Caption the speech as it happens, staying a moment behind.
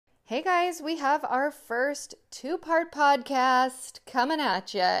Hey guys, we have our first two-part podcast coming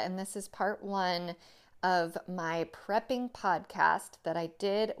at you, and this is part one of my prepping podcast that I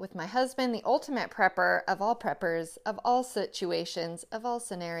did with my husband, the ultimate prepper of all preppers, of all situations, of all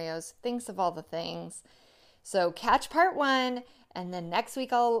scenarios, thinks of all the things. So catch part one, and then next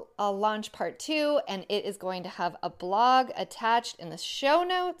week I'll launch part two, and it is going to have a blog attached in the show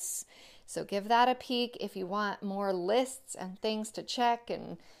notes. So give that a peek if you want more lists and things to check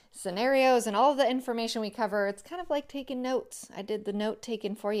and scenarios and all the information we cover. It's kind of like taking notes. I did the note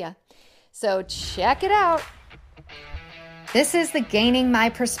taking for you. So check it out. This is the Gaining My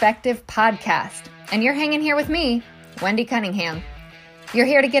Perspective podcast, and you're hanging here with me, Wendy Cunningham. You're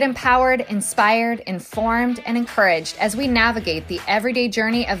here to get empowered, inspired, informed, and encouraged as we navigate the everyday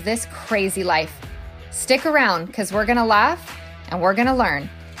journey of this crazy life. Stick around because we're going to laugh and we're going to learn.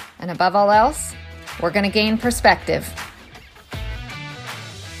 And above all else, we're going to gain perspective.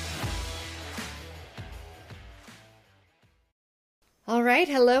 All right.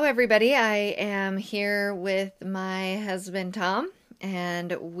 Hello, everybody. I am here with my husband, Tom,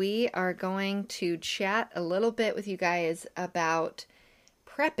 and we are going to chat a little bit with you guys about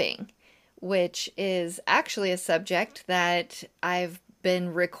prepping, which is actually a subject that I've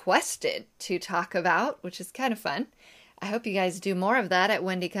been requested to talk about, which is kind of fun. I hope you guys do more of that at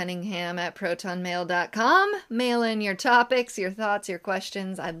wendycunningham@protonmail.com. Mail in your topics, your thoughts, your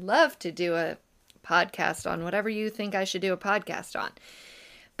questions. I'd love to do a podcast on whatever you think I should do a podcast on.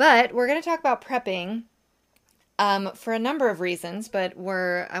 But we're going to talk about prepping for a number of reasons, but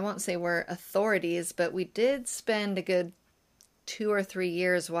I won't say we're authorities, but we did spend a good 2 or 3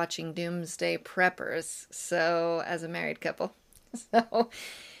 years watching Doomsday Preppers, so as a married couple. So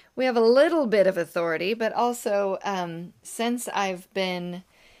we have a little bit of authority, but also since I've been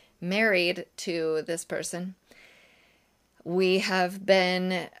married to this person, we have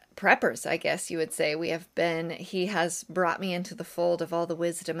been preppers, I guess you would say. He has brought me into the fold of all the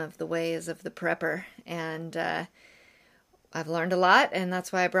wisdom of the ways of the prepper, and I've learned a lot, and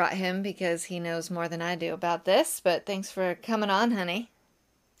that's why I brought him, because he knows more than I do about this. But thanks for coming on, honey.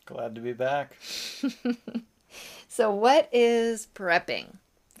 Glad to be back. So what is prepping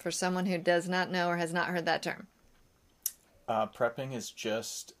for someone who does not know or has not heard that term? Prepping is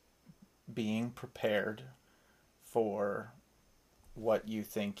just being prepared for what you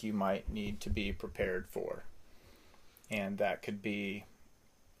think you might need to be prepared for. And that could be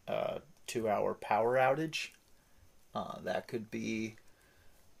a 2-hour power outage. That could be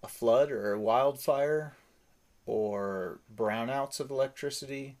a flood or a wildfire, or brownouts of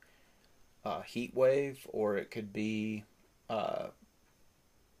electricity, a heat wave, or it could be,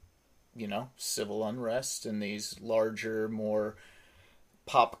 civil unrest and these larger, more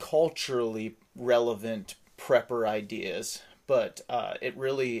pop culturally relevant prepper ideas. But it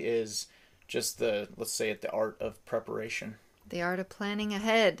really is just the art of preparation. The art of planning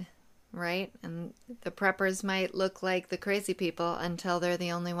ahead, right? And the preppers might look like the crazy people until they're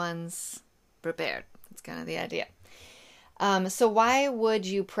the only ones prepared. That's kind of the idea. So why would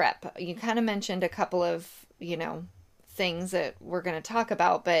you prep? You kind of mentioned a couple of, things that we're going to talk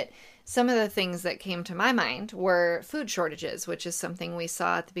about, but some of the things that came to my mind were food shortages, which is something we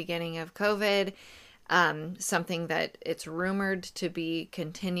saw at the beginning of COVID. Something that it's rumored to be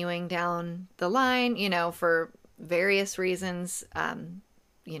continuing down the line, for various reasons,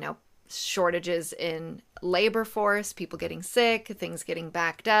 shortages in labor force, people getting sick, things getting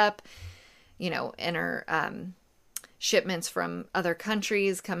backed up, shipments from other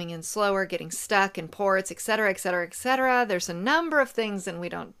countries coming in slower, getting stuck in ports, et cetera, et cetera, et cetera. There's a number of things, and we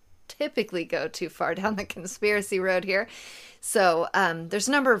don't typically go too far down the conspiracy road here. So there's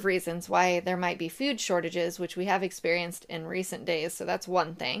a number of reasons why there might be food shortages, which we have experienced in recent days. So that's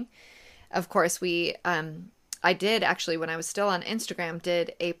one thing. Of course, I did actually, when I was still on Instagram,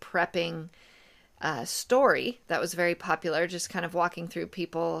 did a prepping story that was very popular, just kind of walking through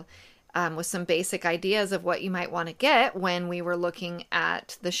people with some basic ideas of what you might want to get when we were looking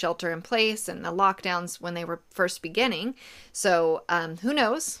at the shelter in place and the lockdowns when they were first beginning. So who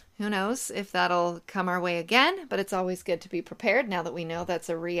knows? Who knows if that'll come our way again, but it's always good to be prepared now that we know that's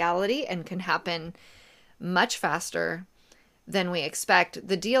a reality and can happen much faster than we expect.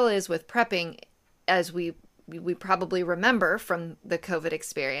 The deal is with prepping, as we probably remember from the COVID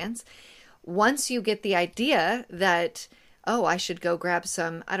experience, once you get the idea that, oh, I should go grab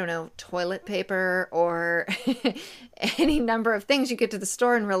some, toilet paper or any number of things, you get to the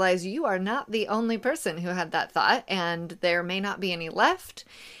store and realize you are not the only person who had that thought, and there may not be any left.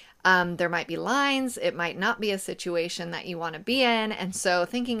 There might be lines. It might not be a situation that you want to be in. And so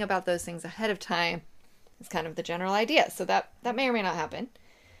thinking about those things ahead of time is kind of the general idea. So that may or may not happen.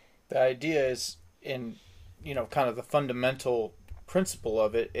 The idea is kind of the fundamental principle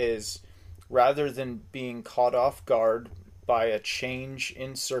of it is, rather than being caught off guard by a change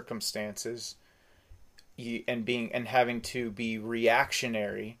in circumstances, and having to be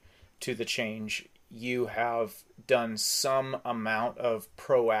reactionary to the change, you have done some amount of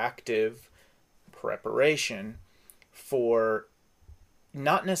proactive preparation for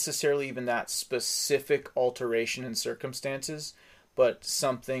not necessarily even that specific alteration in circumstances, but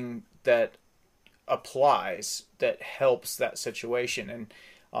something that applies, that helps that situation.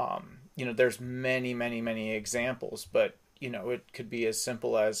 And there's many, many, many examples, but it could be as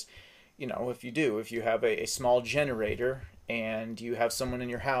simple as, if you have a small generator and you have someone in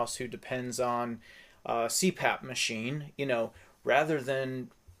your house who depends on a CPAP machine, rather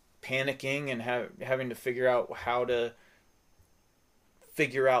than panicking and having to figure out how to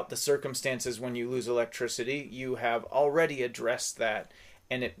figure out the circumstances when you lose electricity, you have already addressed that,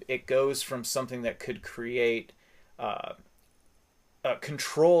 and it goes from something that could create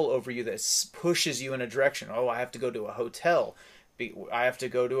control over you, that pushes you in a direction. Oh, I have to go to a hotel, I have to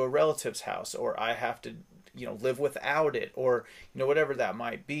go to a relative's house, or I have to live without it, or whatever that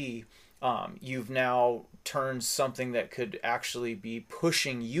might be. You've now turned something that could actually be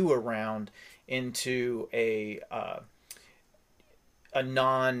pushing you around into a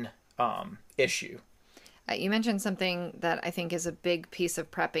non issue. You mentioned something that I think is a big piece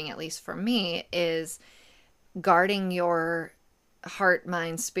of prepping, at least for me, is guarding your heart,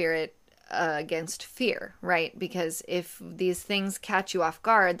 mind, spirit against fear, right? Because if these things catch you off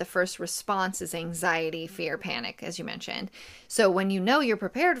guard, the first response is anxiety, fear, panic, as you mentioned. So when you know you're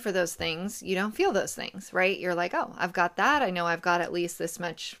prepared for those things, you don't feel those things, right? You're like, oh, I've got that. I know I've got at least this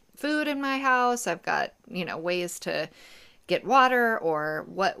much food in my house. I've got, ways to get water or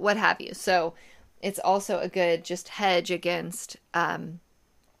what have you. So it's also a good just hedge against panicking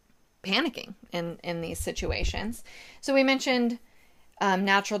in these situations. So we mentioned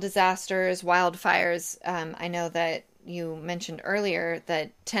natural disasters, wildfires. I know that you mentioned earlier that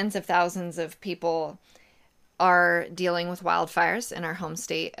tens of thousands of people are dealing with wildfires in our home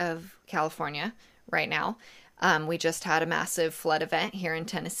state of California right now. We just had a massive flood event here in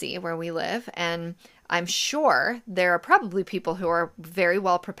Tennessee where we live, and I'm sure there are probably people who are very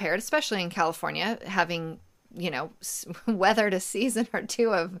well prepared, especially in California, having weathered a season or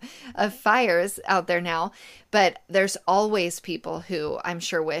two of fires out there now. But there's always people who I'm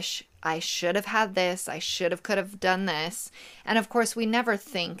sure wish, I should have had this, could have done this. And of course, we never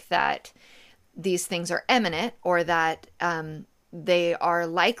think that these things are imminent or that they are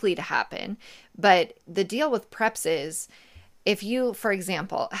likely to happen. But the deal with preps is, if you, for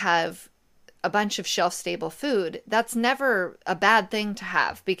example, have a bunch of shelf-stable food, that's never a bad thing to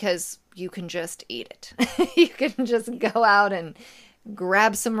have, because you can just eat it. You can just go out and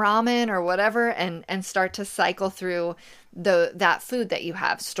grab some ramen or whatever and start to cycle through that food that you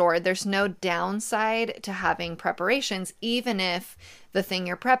have stored. There's no downside to having preparations, even if the thing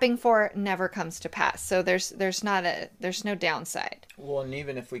you're prepping for never comes to pass. So there's no downside. Well, and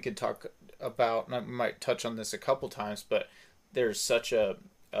even if we could talk about, and I might touch on this a couple times, but there's such a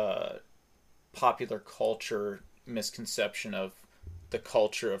popular culture misconception of the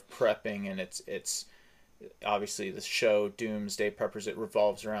culture of prepping, and it's obviously the show Doomsday Preppers, it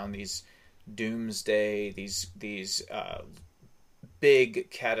revolves around these doomsday, these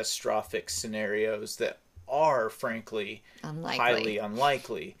big catastrophic scenarios that are frankly highly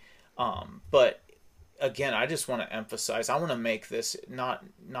unlikely. But again, I just want to emphasize, I want to make this not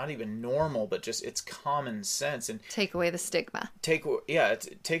even normal, but just it's common sense, and take away the stigma. Take away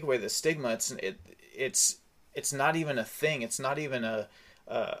the stigma. It's not even a thing. It's not even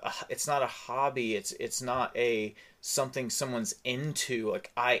it's not a hobby. It's not something someone's into.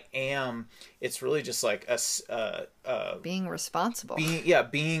 Like I am. It's really just like being responsible.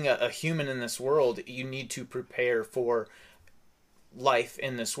 Being a human in this world. You need to prepare for life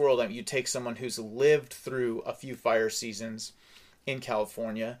in this world. I mean, you take someone who's lived through a few fire seasons in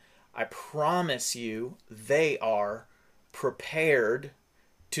California. I promise you, they are prepared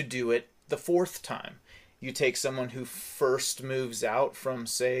to do it the fourth time. You take someone who first moves out from,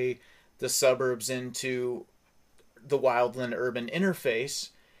 say, the suburbs into the wildland urban interface,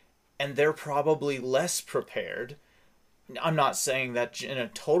 and they're probably less prepared. I'm not saying that in a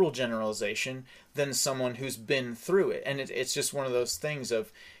total generalization, than someone who's been through it. And it's just one of those things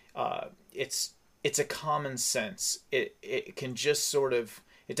of, it's a common sense. It can just sort of,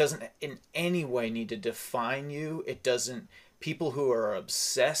 it doesn't in any way need to define you. It doesn't, people who are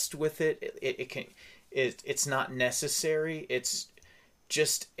obsessed with it's not necessary. It's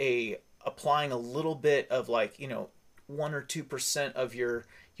just applying a little bit of 1 or 2% of your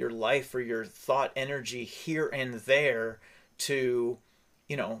your life or your thought energy here and there to,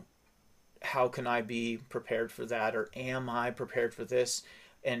 you know, how can I be prepared for that, or am I prepared for this?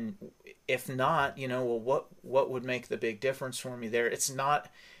 And if not, you know, well, what would make the big difference for me there? It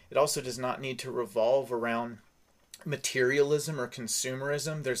also does not need to revolve around materialism or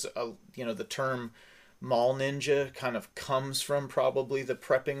consumerism. There's the term mall ninja kind of comes from probably the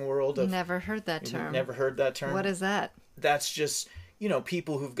prepping world. Never heard that term. Never heard that term? What is that? That's just,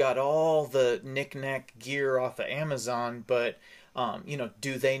 people who've got all the knick-knack gear off of Amazon, but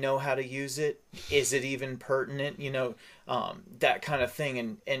do they know how to use it? Is it even pertinent? That kind of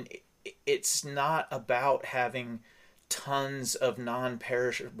thing. And it's not about having tons of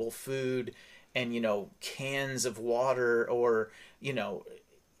non-perishable food and, cans of water, or, a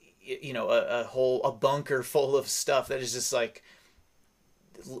bunker full of stuff that is just like,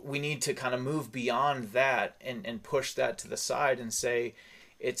 we need to kind of move beyond that and push that to the side and say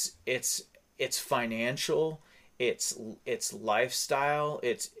it's financial, it's lifestyle,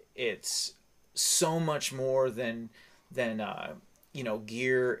 it's so much more than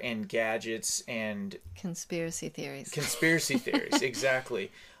gear and gadgets and conspiracy theories.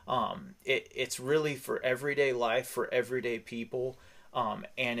 Exactly. It's really for everyday life, for everyday people,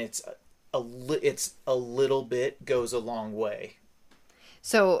 and it's a little bit goes a long way.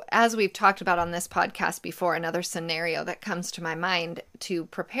 So, as we've talked about on this podcast before, another scenario that comes to my mind to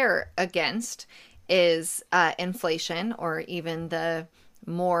prepare against is inflation, or even the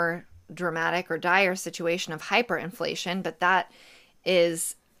more dramatic or dire situation of hyperinflation. But that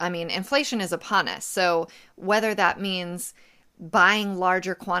is, inflation is upon us. So whether that means buying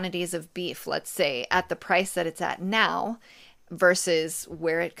larger quantities of beef, let's say, at the price that it's at now versus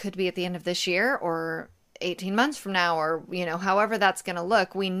where it could be at the end of this year or 18 months from now, or, however that's going to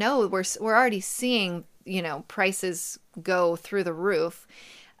look, we know we're already seeing, prices go through the roof.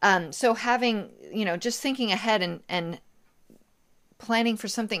 So having, just thinking ahead and planning for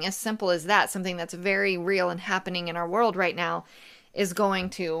something as simple as that, something that's very real and happening in our world right now, is going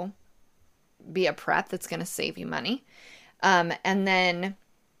to be a prep that's going to save you money. And then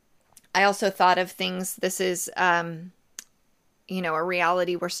I also thought of things, this is, a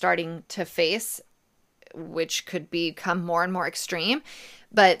reality we're starting to face, which could become more and more extreme,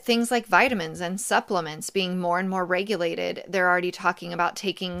 but things like vitamins and supplements being more and more regulated. They're already talking about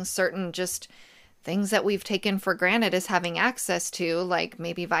taking certain just things that we've taken for granted as having access to, like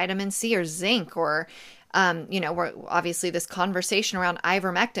maybe vitamin C or zinc, or, we're obviously this conversation around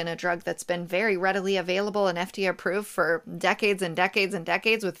ivermectin, a drug that's been very readily available and FDA approved for decades and decades and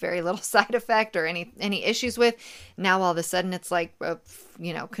decades with very little side effect or any issues with. Now, all of a sudden, it's like a,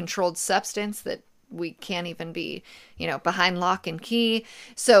 controlled substance that we can't even be, behind lock and key.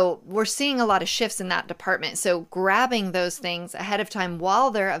 So we're seeing a lot of shifts in that department. So grabbing those things ahead of time while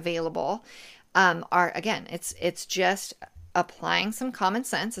they're available it's just applying some common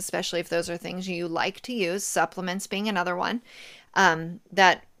sense, especially if those are things you like to use, supplements being another one,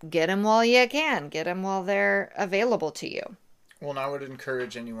 that get them while you can, get them while they're available to you. Well, and I would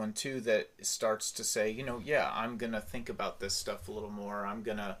encourage anyone too that starts to say, I'm going to think about this stuff a little more. I'm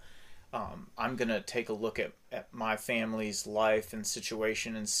going to take a look at my family's life and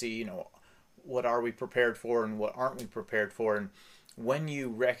situation and see, what are we prepared for and what aren't we prepared for. And when you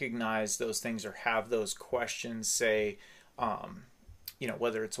recognize those things or have those questions, say,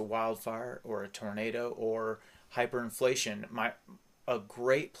 whether it's a wildfire or a tornado or hyperinflation, a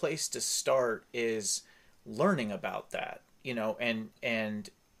great place to start is learning about that, and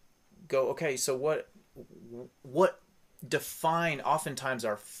go, okay, so what oftentimes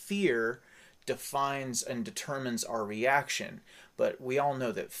our fear defines and determines our reaction, but we all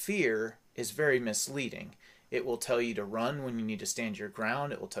know that fear is very misleading. It will tell you to run when you need to stand your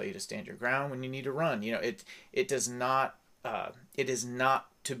ground. It will tell you to stand your ground when you need to run. It is not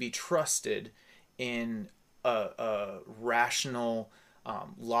to be trusted in a rational,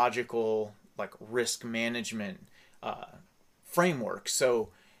 logical, like risk management framework. So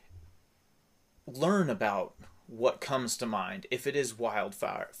learn about what comes to mind. If it is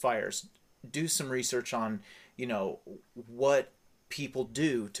wildfires, do some research on, what people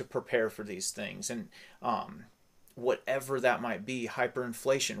do to prepare for these things, and whatever that might be.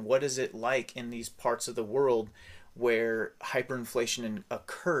 Hyperinflation, what is it like in these parts of the world where hyperinflation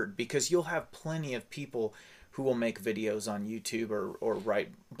occurred? Because you'll have plenty of people who will make videos on YouTube or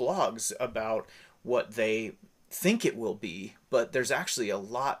write blogs about what they think it will be, but there's actually a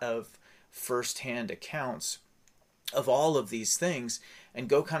lot of firsthand accounts of all of these things, and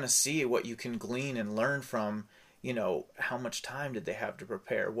go kind of see what you can glean and learn from, how much time did they have to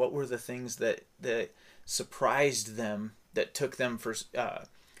prepare? What were the things that surprised them, that took them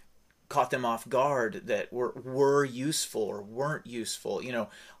caught them off guard, that were useful or weren't useful,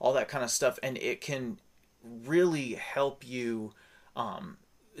 all that kind of stuff. And it can really help you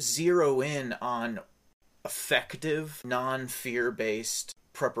zero in on effective, non-fear-based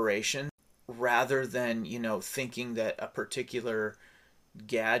preparation, rather than, thinking that a particular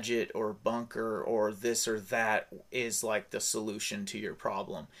gadget or bunker or this or that is like the solution to your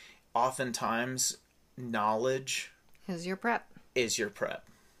problem. Oftentimes, knowledge is your prep.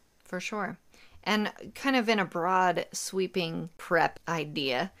 For sure. And kind of in a broad, sweeping prep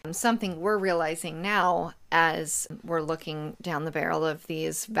idea, something we're realizing now as we're looking down the barrel of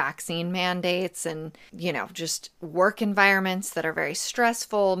these vaccine mandates and, just work environments that are very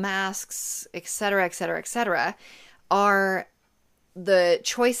stressful, masks, et cetera, are the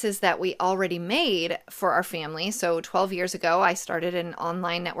choices that we already made for our family. So 12 years ago, I started an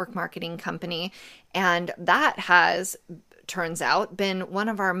online network marketing company, and that has, turns out, been one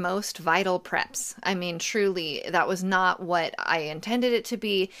of our most vital preps. I mean, truly, that was not what I intended it to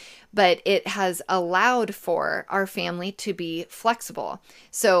be, but it has allowed for our family to be flexible.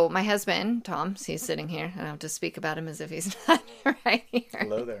 So my husband, Tom, he's sitting here. I don't have to speak about him as if he's not right here.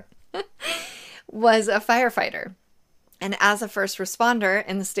 Hello there. Was a firefighter. And as a first responder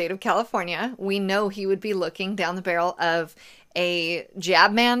in the state of California, we know he would be looking down the barrel of a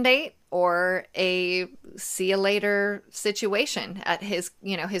jab mandate or a see you later situation at his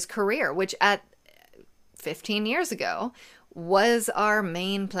career, which at 15 years ago was our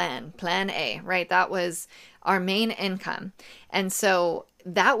main plan A, right? That was our main income. And so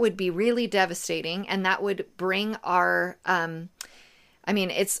that would be really devastating, and that would bring our,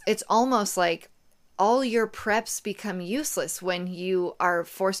 it's almost like all your preps become useless when you are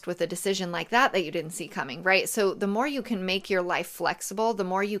forced with a decision like that you didn't see coming, right? So the more you can make your life flexible, the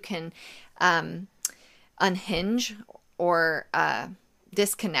more you can unhinge or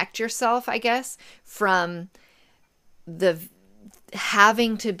disconnect yourself, I guess, from the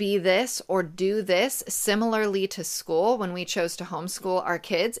having to be this or do this. Similarly to school, when we chose to homeschool our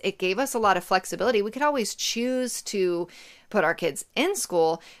kids, it gave us a lot of flexibility. We could always choose to put our kids in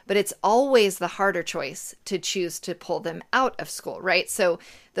school, but it's always the harder choice to choose to pull them out of school, right? So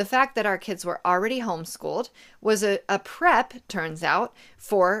the fact that our kids were already homeschooled was a prep, turns out,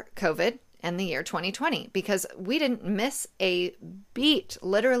 for COVID and the year 2020, because we didn't miss a beat.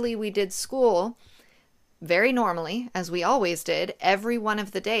 Literally, we did school very normally, as we always did, every one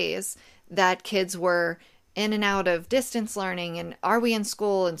of the days that kids were in and out of distance learning and are we in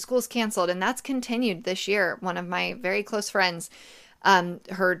school and school's canceled. And that's continued this year. One of my very close friends,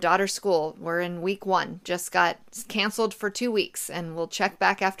 her daughter's school, we're in week 1, just got canceled for 2 weeks, and we'll check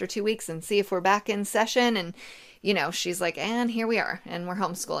back after 2 weeks and see if we're back in session. And, she's like, and here we are, and we're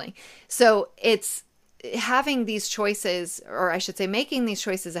homeschooling. So it's having these choices, or I should say making these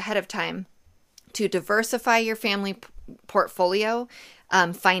choices ahead of time to diversify your family portfolio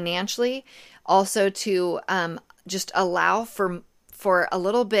financially, also to just allow for a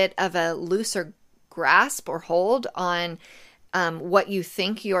little bit of a looser grasp or hold on what you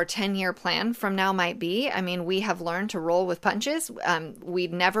think your 10-year plan from now might be. I mean, we have learned to roll with punches.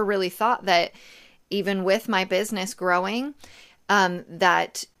 We'd never really thought that, even with my business growing,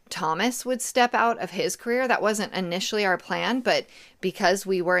 that Thomas would step out of his career. That wasn't initially our plan, but because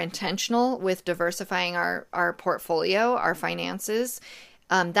we were intentional with diversifying our portfolio, our finances,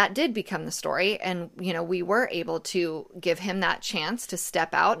 that did become the story. And, we were able to give him that chance to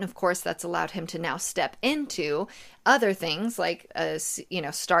step out. And of course, that's allowed him to now step into other things like a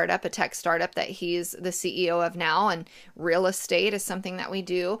tech startup that he's the CEO of now. And real estate is something that we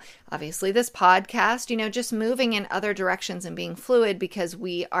do. Obviously, this podcast, just moving in other directions and being fluid, because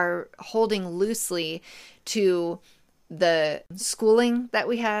we are holding loosely to the schooling that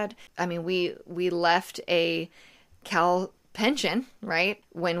we had. I mean, we left a Cal pension, right,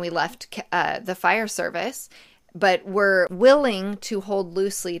 when we left the fire service, but we're willing to hold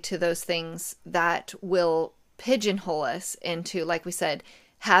loosely to those things that will pigeonhole us into, like we said,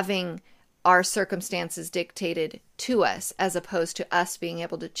 having our circumstances dictated to us, as opposed to us being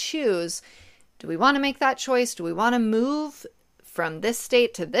able to choose, do we want to make that choice? Do we want to move from this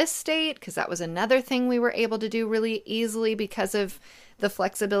state to this state? Because that was another thing we were able to do really easily because of the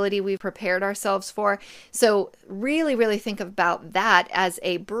flexibility we've prepared ourselves for. So really, really think about that as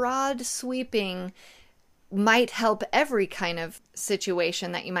a broad sweeping, might help every kind of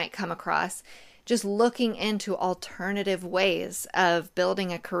situation that you might come across. Just looking into alternative ways of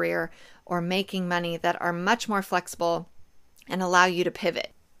building a career or making money that are much more flexible and allow you to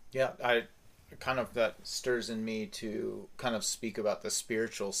pivot. Yeah, that stirs in me to kind of speak about the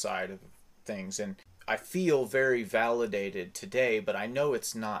spiritual side of things. And I feel very validated today, but I know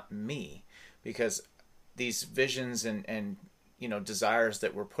it's not me, because these visions and desires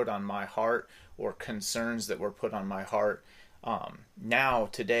that were put on my heart, or concerns that were put on my heart, now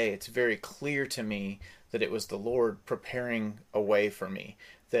today it's very clear to me that it was the Lord preparing a way for me,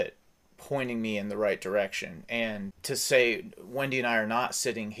 that pointing me in the right direction. And to say, Wendy and I are not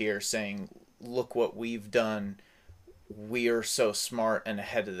sitting here saying, look what we've done, we are so smart and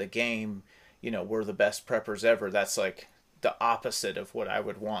ahead of the game, we're the best preppers ever. That's like the opposite of what I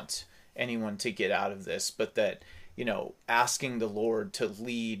would want anyone to get out of this. But that, asking the Lord to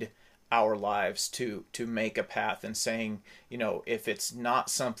lead our lives, to make a path, and saying, if it's not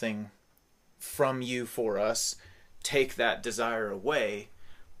something from you for us, take that desire away.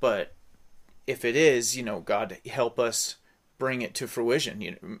 But if it is, God, help us bring it to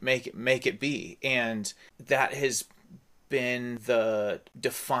fruition, make it be. And that has been the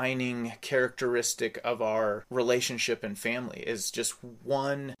defining characteristic of our relationship and family, is just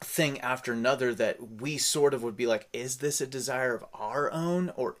one thing after another that we sort of would be like, is this a desire of our own,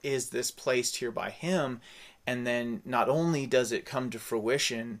 or is this placed here by him? And then not only does it come to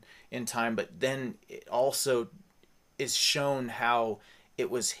fruition in time, but then it also is shown how it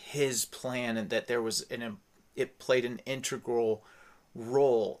was his plan, and that there was it played an integral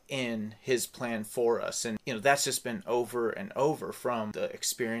role in his plan for us. And that's just been over and over, from the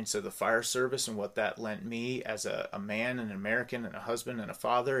experience of the fire service and what that lent me as a man and an American and a husband and a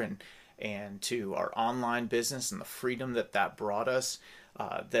father, and to our online business and the freedom that brought us,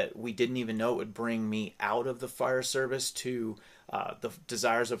 that we didn't even know it would bring me out of the fire service, to the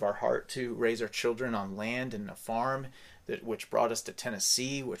desires of our heart to raise our children on land and a farm, which brought us to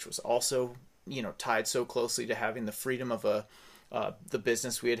Tennessee, which was also tied so closely to having the freedom of the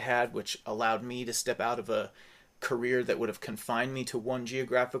business we had, which allowed me to step out of a career that would have confined me to one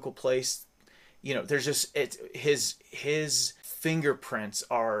geographical place. There's just, his fingerprints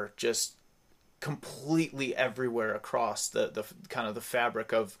are just completely everywhere across the kind of the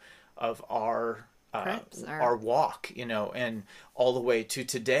fabric of our walk, and all the way to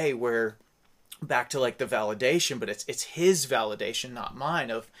today, where back to like the validation, but it's his validation, not mine,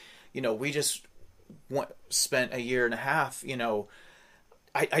 of, we just spent a year and a half,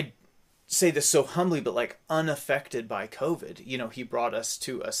 I say this so humbly, but like unaffected by COVID. He brought us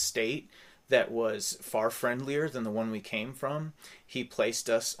to a state that was far friendlier than the one we came from. He placed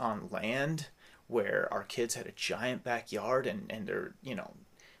us on land where our kids had a giant backyard, and they're,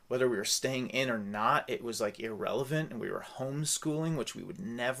 whether we were staying in or not, it was like irrelevant. And we were homeschooling, which we would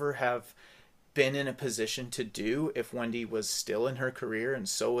never have been in a position to do if Wendy was still in her career, and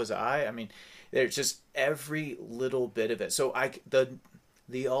so was I. I mean, there's just every little bit of it. So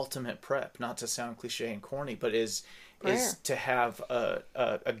the ultimate prep, not to sound cliche and corny, but is to have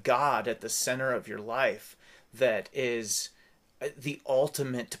a God at the center of your life that is the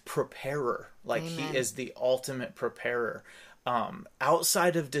ultimate preparer. Like, Amen. He is the ultimate preparer.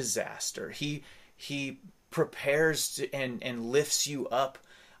 Outside of disaster, he prepares and lifts you up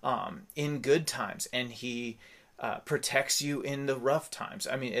in good times, and he protects you in the rough times.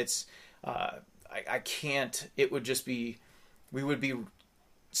 I mean, it's I can't. It would just be, we would be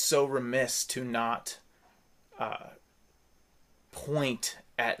so remiss to not point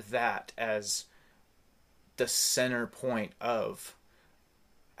at that as the center point of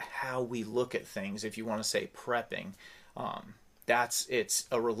how we look at things. If you want to say prepping, it's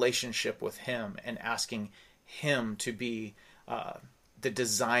a relationship with him, and asking him to be the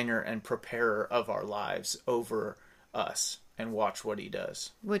designer and preparer of our lives over us, and watch what he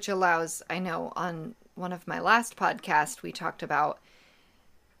does. Which allows, I know on one of my last podcasts, we talked about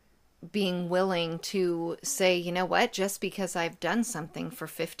being willing to say, you know what, just because I've done something for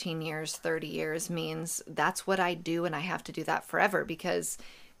 15 years, 30 years means that's what I do, and I have to do that forever, because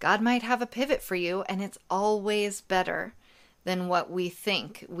God might have a pivot for you, and it's always better than what we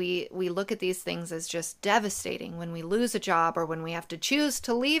think. We look at these things as just devastating when we lose a job, or when we have to choose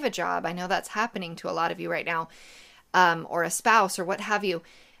to leave a job. I know that's happening to a lot of you right now, or a spouse, or what have you.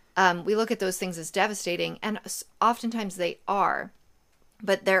 We look at those things as devastating, and oftentimes they are,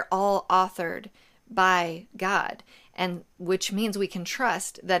 but they're all authored by God, and which means we can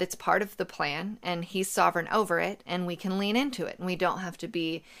trust that it's part of the plan, and he's sovereign over it, and we can lean into it, and we don't have to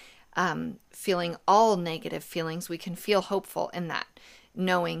be feeling all negative feelings. We can feel hopeful in that,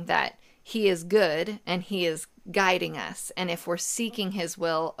 knowing that he is good and he is guiding us. And if we're seeking his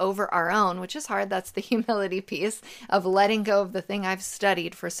will over our own, which is hard, that's the humility piece of letting go of the thing I've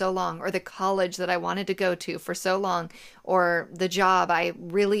studied for so long, or the college that I wanted to go to for so long, or the job I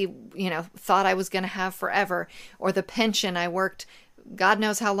really, thought I was going to have forever, or the pension I worked God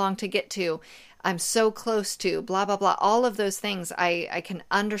knows how long to get to. I'm so close to, blah, blah, blah. All of those things I can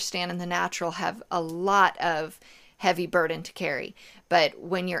understand in the natural have a lot of heavy burden to carry. But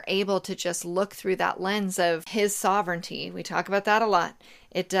when you're able to just look through that lens of his sovereignty, we talk about that a lot,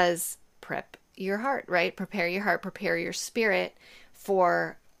 it does prep your heart, right? Prepare your heart, prepare your spirit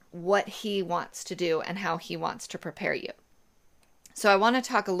for what he wants to do and how he wants to prepare you. So I want to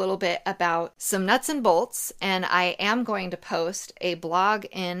talk a little bit about some nuts and bolts, and I am going to post a blog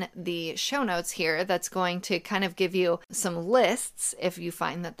in the show notes here that's going to kind of give you some lists, if you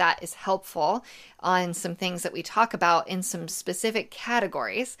find that that is helpful, on some things that we talk about in some specific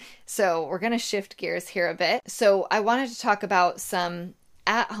categories. So we're going to shift gears here a bit. So I wanted to talk about some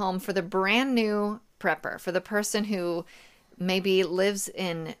at home for the brand new prepper, for the person who maybe lives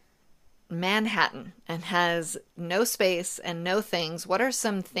in Manhattan and has no space and no things. What are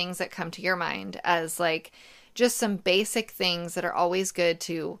some things that come to your mind as like just some basic things that are always good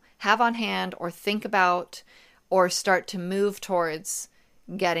to have on hand or think about or start to move towards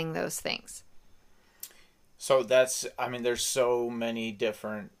getting those things? So there's so many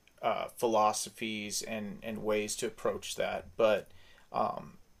different philosophies and ways to approach that. But,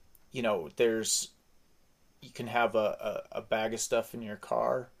 you can have a bag of stuff in your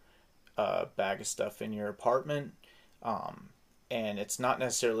car, a bag of stuff in your apartment, and it's not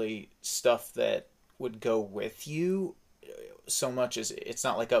necessarily stuff that would go with you so much as it's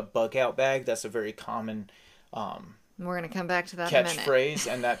not like a bug out bag. That's a very common we're going to come back to that in a minute.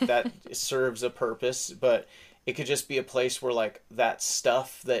 Catchphrase, and that serves a purpose, but it could just be a place where like that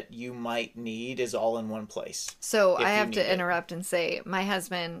stuff that you might need is all in one place. So I have to interrupt and say, my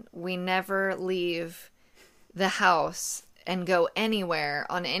husband, we never leave the house and go anywhere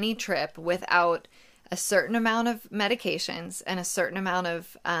on any trip without a certain amount of medications and a certain amount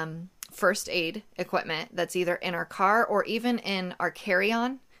of first aid equipment that's either in our car or even in our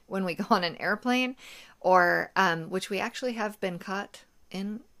carry-on when we go on an airplane, or which we actually have been caught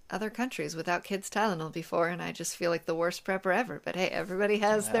in other countries without kids Tylenol before, and I just feel like the worst prepper ever. But hey, everybody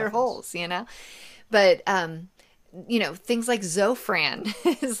has their holes, But things like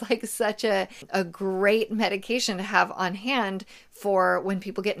Zofran is like such a great medication to have on hand for when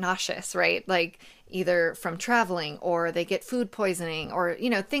people get nauseous, right? Like either from traveling or they get food poisoning or,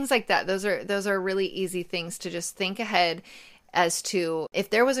 things like that. Those are really easy things to just think ahead as to if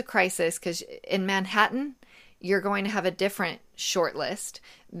there was a crisis, because in Manhattan, you're going to have a different short list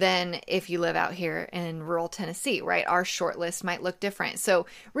than if you live out here in rural Tennessee, right? Our short list might look different. So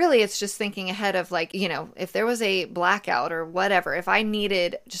really it's just thinking ahead of like, if there was a blackout or whatever, if I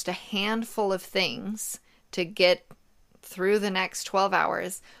needed just a handful of things to get through the next 12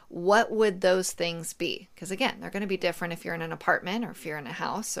 hours, what would those things be? Because again, they're going to be different if you're in an apartment or if you're in a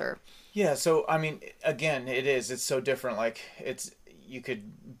house or... Yeah. So, again, it's so different. Like you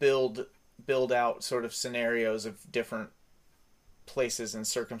could build out sort of scenarios of different places and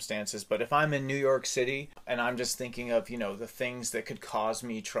circumstances. But if I'm in New York City and I'm just thinking of, the things that could cause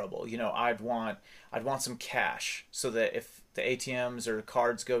me trouble, I'd want some cash so that if the ATMs or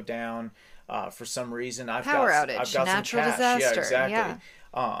cards go down for some reason, I've got outage, some natural cash. disaster. Yeah, exactly.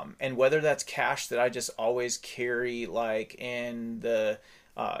 Yeah. And whether that's cash that I just always carry like in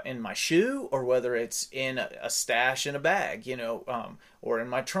my shoe, or whether it's in a stash in a bag, or in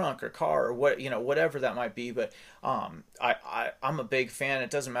my trunk or car or whatever that might be. But I'm a big fan.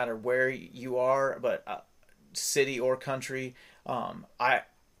 It doesn't matter where you are, but city or country. I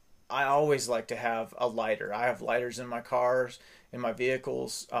always like to have a lighter. I have lighters in my cars, in my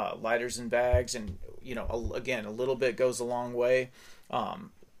vehicles, lighters in bags, and again, a little bit goes a long way.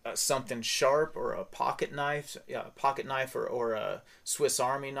 Something sharp or a pocket knife or a Swiss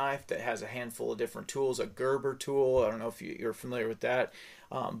Army knife that has a handful of different tools, a Gerber tool. I don't know if you're familiar with that,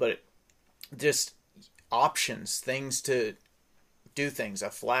 but just options, things to do things.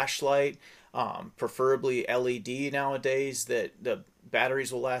 A flashlight, preferably LED nowadays, that the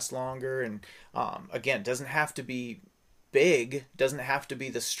batteries will last longer. And again, doesn't have to be big, doesn't have to be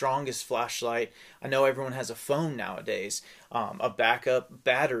the strongest flashlight. I know everyone has a phone nowadays, a backup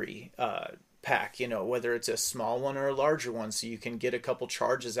battery pack, whether it's a small one or a larger one, so you can get a couple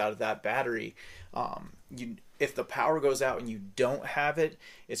charges out of that battery. If the power goes out and you don't have it,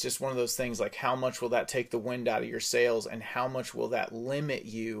 it's just one of those things like, how much will that take the wind out of your sails, and how much will that limit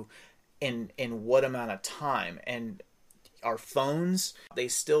you in what amount of time? And our phones, they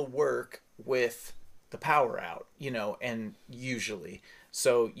still work with the power out, and usually.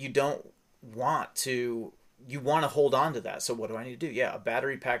 So you want to hold on to that. So what do I need to do? Yeah, a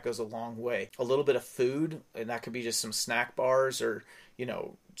battery pack goes a long way. A little bit of food, and that could be just some snack bars or,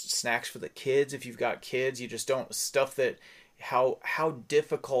 snacks for the kids. If you've got kids, you just don't, stuff that how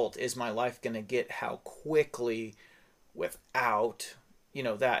difficult is my life going to get, how quickly, without,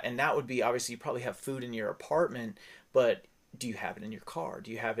 that. And that would be, obviously, you probably have food in your apartment, but do you have it in your car?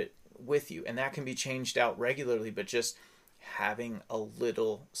 Do you have it with you? And that can be changed out regularly, but just having a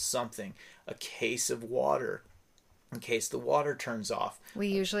little something, a case of water in case the water turns off. We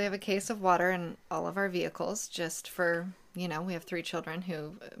usually have a case of water in all of our vehicles just for, we have 3 children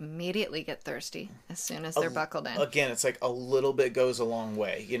who immediately get thirsty as soon as they're buckled in. Again, it's like a little bit goes a long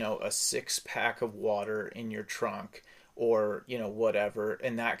way. A 6-pack of water in your trunk or, whatever.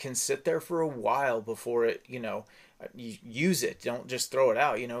 And that can sit there for a while before it, you use it. Don't just throw it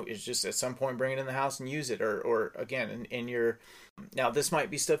out. It's just at some point bring it in the house and use it. Or again, in your... Now, this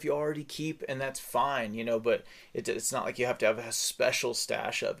might be stuff you already keep, and that's fine, but it's not like you have to have a special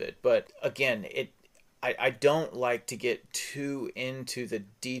stash of it. But again, I don't like to get too into the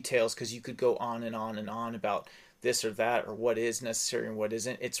details because you could go on and on and on about this or that or what is necessary and what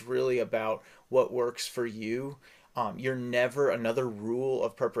isn't. It's really about what works for you. You're never, another rule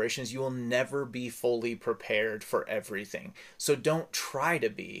of preparation is you will never be fully prepared for everything. So don't try to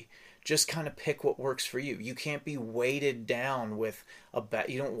be. Just kind of pick what works for you. You can't be weighted down with a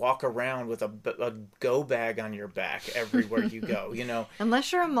bag. You don't walk around with a go bag on your back everywhere you go,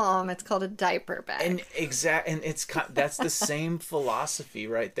 Unless you're a mom, it's called a diaper bag. And that's the same philosophy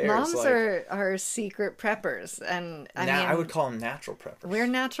right there. Moms are secret preppers. And I would call them natural preppers. We're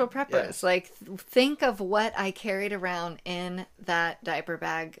natural preppers. Yes. Like, think of what I carried around in that diaper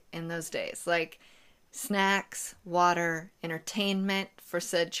bag in those days. Like, snacks, water, entertainment for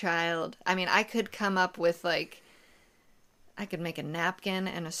said child. I could come up with I could make a napkin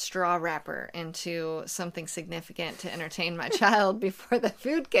and a straw wrapper into something significant to entertain my child before the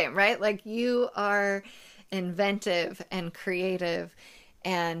food came, right? Like, you are inventive and creative,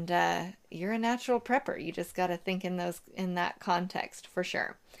 and you're a natural prepper. You just got to think in that context for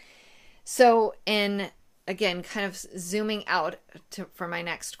sure. So, again, kind of zooming out for my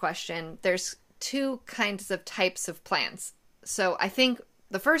next question, there's 2 kinds of types of plans. So I think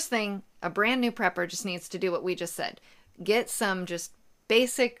the first thing a brand new prepper just needs to do what we just said. Get some just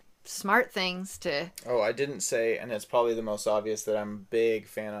basic smart things to... Oh, I didn't say, and it's probably the most obvious that I'm a big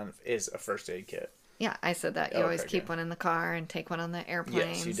fan of, is a first aid kit. Yeah, I said that. You always keep one in the car and take one on the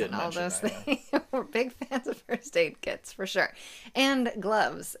airplanes. Yes, you did and all those that, things. Yeah. We're big fans of first aid kits for sure. And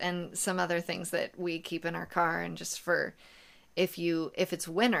gloves and some other things that we keep in our car, and just for... If it's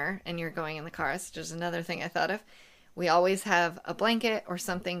winter and you're going in the car, it's just another thing I thought of. We always have a blanket or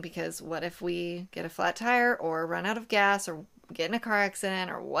something, because what if we get a flat tire or run out of gas or get in a car accident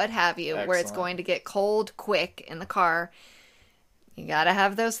or what have you, where it's going to get cold quick in the car. You got to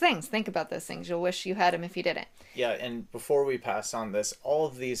have those things. Think about those things. You'll wish you had them if you didn't. Yeah, and before we pass on this, all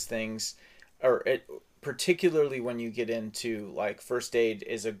of these things, particularly when you get into first aid,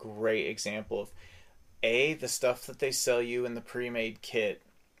 is a great example of the stuff that they sell you in the pre-made kit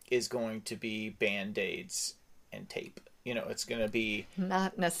is going to be Band-Aids and tape. It's going to be...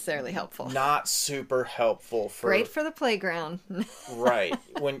 Not necessarily helpful. Not super helpful. Great for the playground. Right.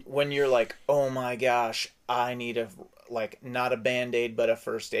 When you're like, oh my gosh, I need not a Band-Aid, but a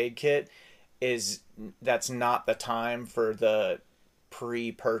first aid kit, that's not the time for the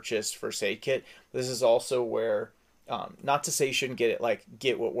pre-purchased first aid kit. This is also where... not to say you shouldn't get it,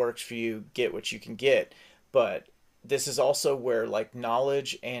 get what works for you, get what you can get, but this is also where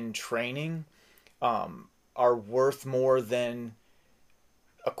knowledge and training are worth more than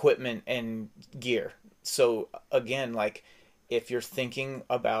equipment and gear. So again, if you're thinking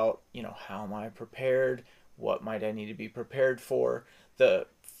about, how am I prepared? What might I need to be prepared for? The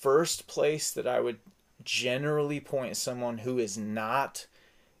first place that I would generally point someone who is does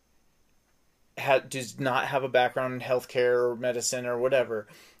not have a background in healthcare or medicine or whatever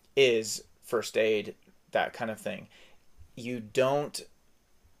is first aid, that kind of thing.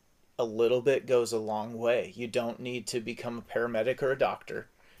 A little bit goes a long way. You don't need to become a paramedic or a doctor.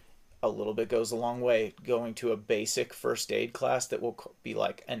 A little bit goes a long way. Going to a basic first aid class that will be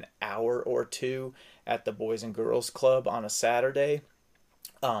an hour or 2 at the Boys and Girls Club on a Saturday.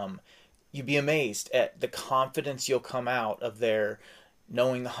 You'd be amazed at the confidence you'll come out of there,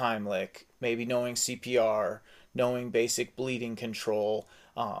 knowing the Heimlich, maybe knowing CPR, knowing basic bleeding control.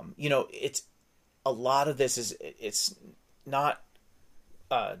 It's a lot of this it's not,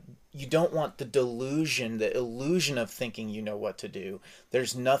 you don't want the illusion of thinking you know what to do.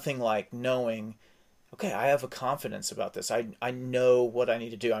 There's nothing like knowing, okay, I have a confidence about this. I know what I need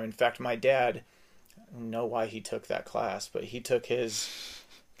to do. In fact, my dad, I don't know why he took that class, but he took his...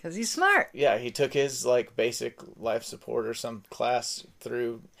 Because he's smart. Yeah, he took his basic life support or some class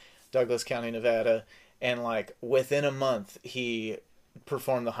through Douglas County, Nevada, and like within a month he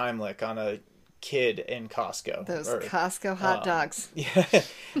performed the Heimlich on a kid in Costco. Those Costco hot dogs. Yeah.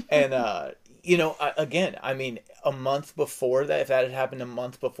 And, you know, again, I mean, a month before that, if that had happened a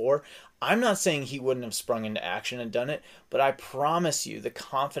month before, I'm not saying he wouldn't have sprung into action and done it, but I promise you the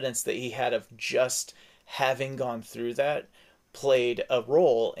confidence that he had of just having gone through that played a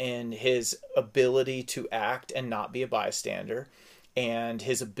role in his ability to act and not be a bystander, and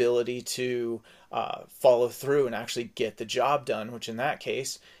his ability to follow through and actually get the job done, which in that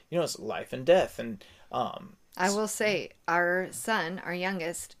case, you know, it's life and death. And I will say our son, our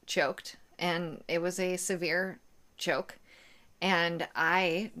youngest, choked, and it was a severe choke. And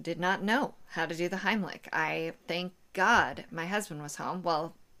I did not know how to do the Heimlich. I thank God my husband was home.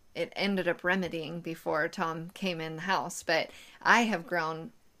 Well, it ended up remedying before Tom came in the house, but I have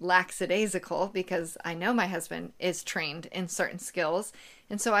grown lackadaisical because I know my husband is trained in certain skills.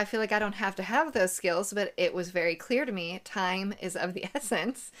 And so I feel like I don't have to have those skills, but it was very clear to me time is of the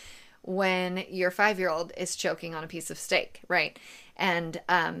essence when your 5-year-old is choking on a piece of steak, right? And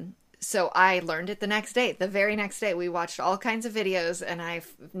so I learned it the next day. The very next day, we watched all kinds of videos, and I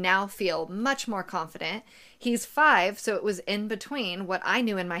now feel much more confident. He's 5, so it was in between what I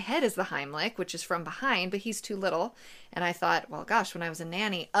knew in my head is the Heimlich, which is from behind, but he's too little. And I thought, well, gosh, when I was a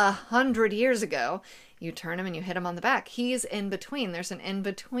nanny 100 years ago, you turn him and you hit him on the back. He's in between. There's an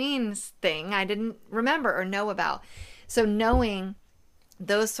in-between thing I didn't remember or know about. So knowing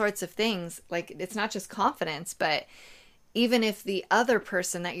those sorts of things, like, it's not just confidence, but even if the other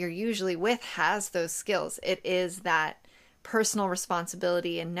person that you're usually with has those skills, it is that personal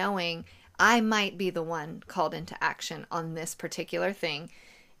responsibility and knowing I might be the one called into action on this particular thing,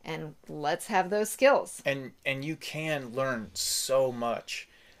 and let's have those skills. And you can learn so much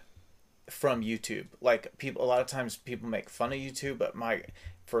from YouTube. Like, people, a lot of times people make fun of YouTube, but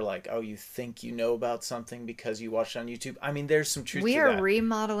for like, oh, you think you know about something because you watched it on YouTube. I mean, there's some truth to that. We are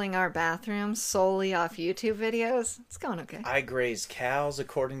remodeling our bathroom solely off YouTube videos. It's going okay. I graze cows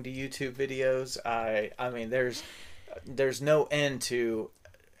according to YouTube videos. I mean, there's no end to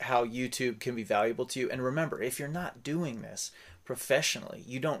how YouTube can be valuable to you. And remember, if you're not doing this professionally,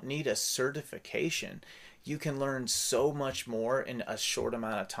 you don't need a certification. You can learn so much more in a short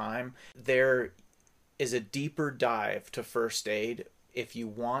amount of time. There is a deeper dive to first aid if you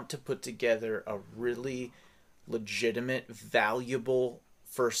want to put together a really legitimate, valuable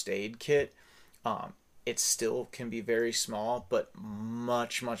first aid kit. It still can be very small, but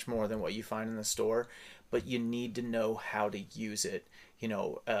much, much more than what you find in the store. But you need to know how to use it. You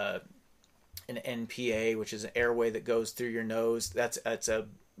know, an NPA, which is an airway that goes through your nose. That's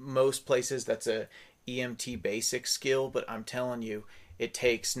most places that's a EMT basic skill, but I'm telling you, it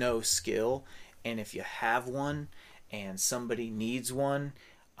takes no skill. And if you have one and somebody needs one,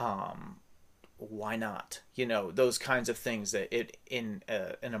 why not? You know, those kinds of things that in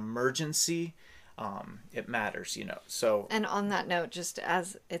an emergency, it matters, you know. So, and on that note, just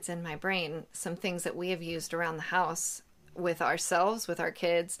as it's in my brain, some things that we have used around the house with ourselves, with our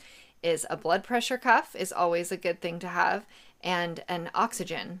kids, is a blood pressure cuff is always a good thing to have, and an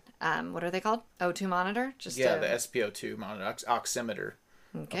oxygen, what are they called? O2 monitor? The SpO2 monitor, oximeter.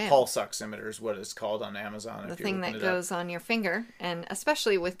 Okay. A pulse oximeter is what it's called on Amazon. The thing that goes on your finger, and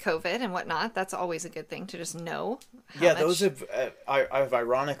especially with COVID and whatnot, that's always a good thing to just know. Those have. I've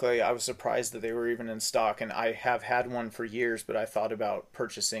ironically, I was surprised that they were even in stock, and I have had one for years, but I thought about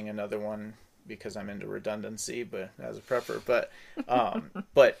purchasing another one because I'm into redundancy, but as a prepper.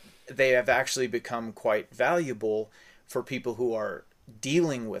 But they have actually become quite valuable for people who are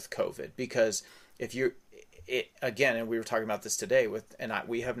dealing with COVID, because if you're again, and we were talking about this today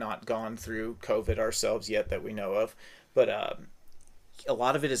we have not gone through COVID ourselves yet that we know of, but a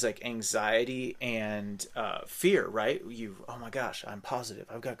lot of it is like anxiety and fear, right? Oh my gosh, I'm positive,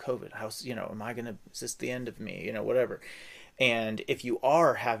 I've got COVID. Is this the end of me? Whatever. And if you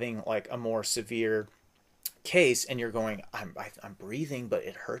are having like a more severe case and you're going, I'm breathing, but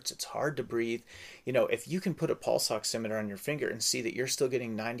it hurts, it's hard to breathe. If you can put a pulse oximeter on your finger and see that you're still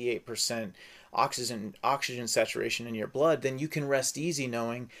getting 98% oxygen saturation in your blood, then you can rest easy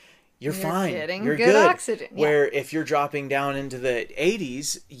knowing you're fine. You're good. Oxygen. Yeah. Where if you're dropping down into the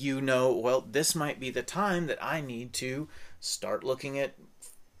 80s, well, this might be the time that I need to start looking at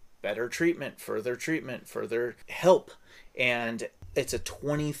better treatment, further help. And it's a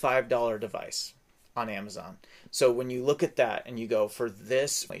 $25 device on Amazon. So when you look at that and you go, for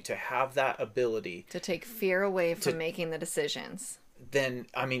this, to have that ability to take fear away from making the decisions, then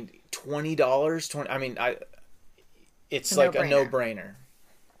 $20, it's like a no-brainer.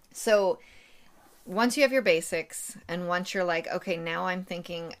 So once you have your basics and once you're like, okay, now I'm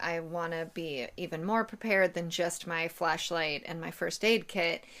thinking I want to be even more prepared than just my flashlight and my first aid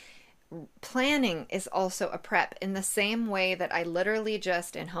kit, planning is also a prep in the same way that I literally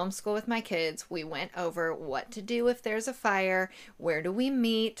just in homeschool with my kids, we went over what to do if there's a fire, where do we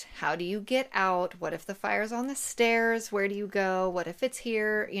meet, how do you get out, what if the fire's on the stairs, where do you go, what if it's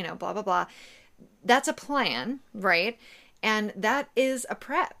here, blah, blah, blah. That's a plan, right? And that is a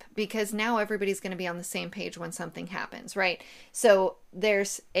prep because now everybody's going to be on the same page when something happens, right? So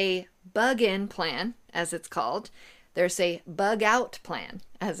there's a bug in plan, as it's called. There's a bug out plan,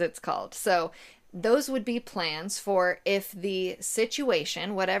 as it's called. So those would be plans for if the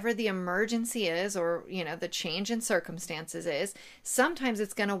situation, whatever the emergency is, or, the change in circumstances is, sometimes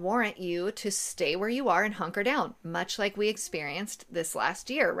it's going to warrant you to stay where you are and hunker down, much like we experienced this last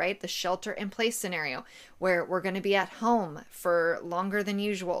year, right? The shelter in place scenario where we're going to be at home for longer than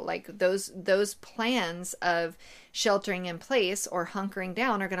usual. Like those plans of sheltering in place or hunkering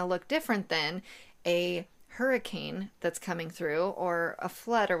down are going to look different than a hurricane that's coming through or a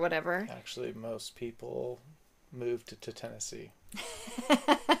flood or whatever. Actually, most people moved to Tennessee.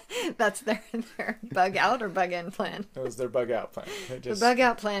 That's their bug out or bug in plan. It was their bug out plan. The bug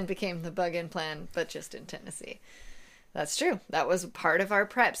out plan became the bug in plan, but just in Tennessee. That's true. That was part of our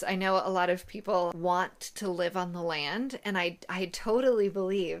preps. I know a lot of people want to live on the land, and I totally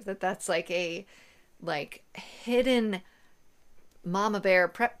believe that that's like a hidden mama bear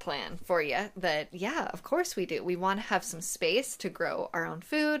prep plan for you that, yeah, of course we do. We want to have some space to grow our own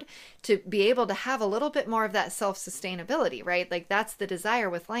food, to be able to have a little bit more of that self-sustainability, right? Like that's the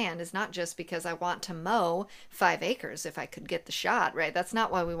desire with land, is not just because I want to mow 5 acres if I could get the shot, right? That's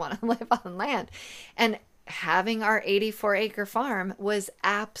not why we want to live on land. And having our 84-acre farm was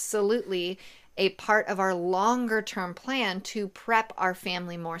absolutely a part of our longer term plan to prep our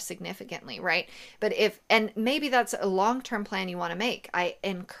family more significantly, right? But and maybe that's a long term plan you want to make. I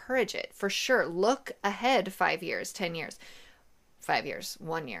encourage it for sure. Look ahead 5 years, 10 years, 5 years,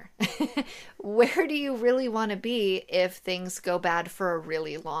 1 year. Where do you really want to be if things go bad for a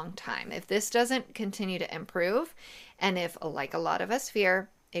really long time? If this doesn't continue to improve, and if, like a lot of us fear,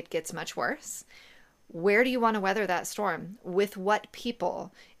 it gets much worse, where do you want to weather that storm? With what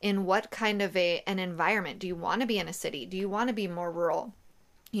people? In what kind of an environment? Do you want to be in a city? Do you want to be more rural?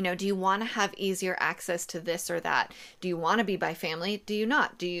 Do you want to have easier access to this or that? Do you want to be by family? Do you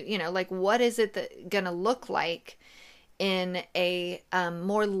not? Do you, what is it going to look like in a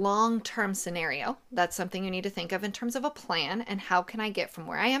more long-term scenario? That's something you need to think of in terms of a plan. And how can I get from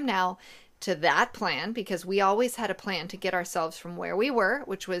where I am now to that plan? Because we always had a plan to get ourselves from where we were,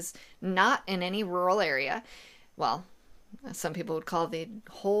 which was not in any rural area. Well, some people would call the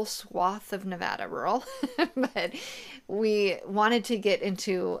whole swath of Nevada rural, but we wanted to get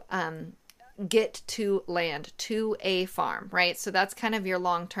to land, to a farm, right? So that's kind of your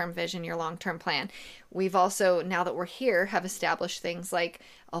long-term vision, your long-term plan. We've also, now that we're here, have established things like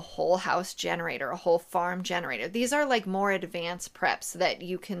a whole house generator, a whole farm generator. These are like more advanced preps that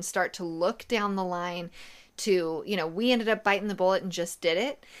you can start to look down the line to, we ended up biting the bullet and just did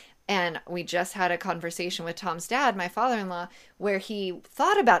it. And we just had a conversation with Tom's dad, my father-in-law, where he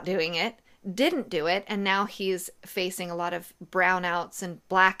thought about doing it, didn't do it, and now he's facing a lot of brownouts and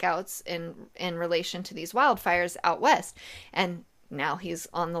blackouts in relation to these wildfires out west. And now he's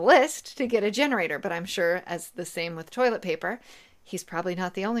on the list to get a generator, but I'm sure, as the same with toilet paper, he's probably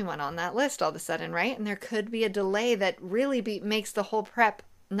not the only one on that list all of a sudden, right? And there could be a delay that really makes the whole prep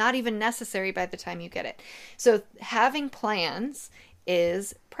not even necessary by the time you get it. So having plans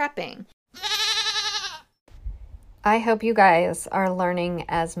is prepping. I hope you guys are learning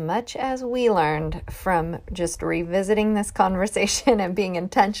as much as we learned from just revisiting this conversation and being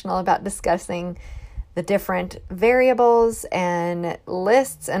intentional about discussing the different variables and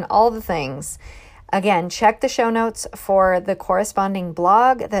lists and all the things. Again, check the show notes for the corresponding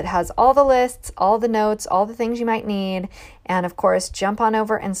blog that has all the lists, all the notes, all the things you might need. And of course, jump on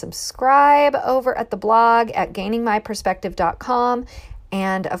over and subscribe over at the blog at gainingmyperspective.com.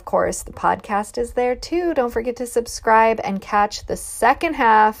 And of course, the podcast is there too. Don't forget to subscribe and catch the second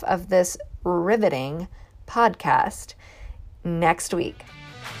half of this riveting podcast next week.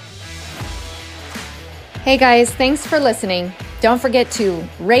 Hey guys, thanks for listening. Don't forget to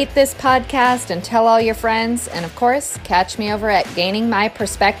rate this podcast and tell all your friends. And of course, catch me over at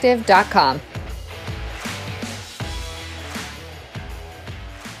gainingmyperspective.com.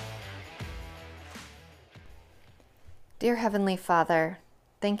 Dear Heavenly Father,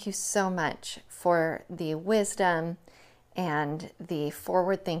 thank you so much for the wisdom and the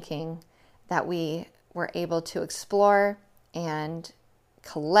forward thinking that we were able to explore and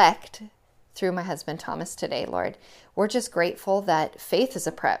collect through my husband Thomas today, Lord. We're just grateful that faith is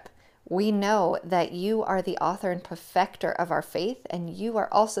a prep. We know that you are the author and perfecter of our faith, and you are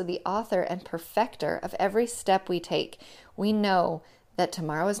also the author and perfecter of every step we take. We know that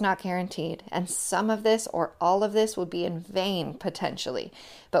tomorrow is not guaranteed, and some of this or all of this will be in vain potentially.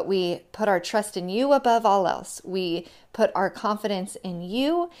 But we put our trust in you above all else. We put our confidence in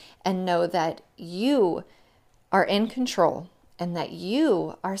you and know that you are in control and that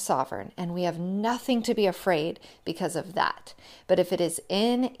you are sovereign, and we have nothing to be afraid because of that. But if it is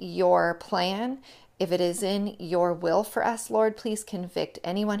in your plan, if it is in your will for us, Lord, please convict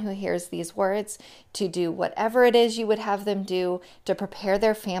anyone who hears these words to do whatever it is you would have them do to prepare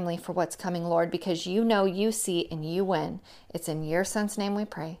their family for what's coming, Lord, because you know, you see, and you win. It's in your Son's name we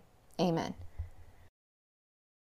pray. Amen.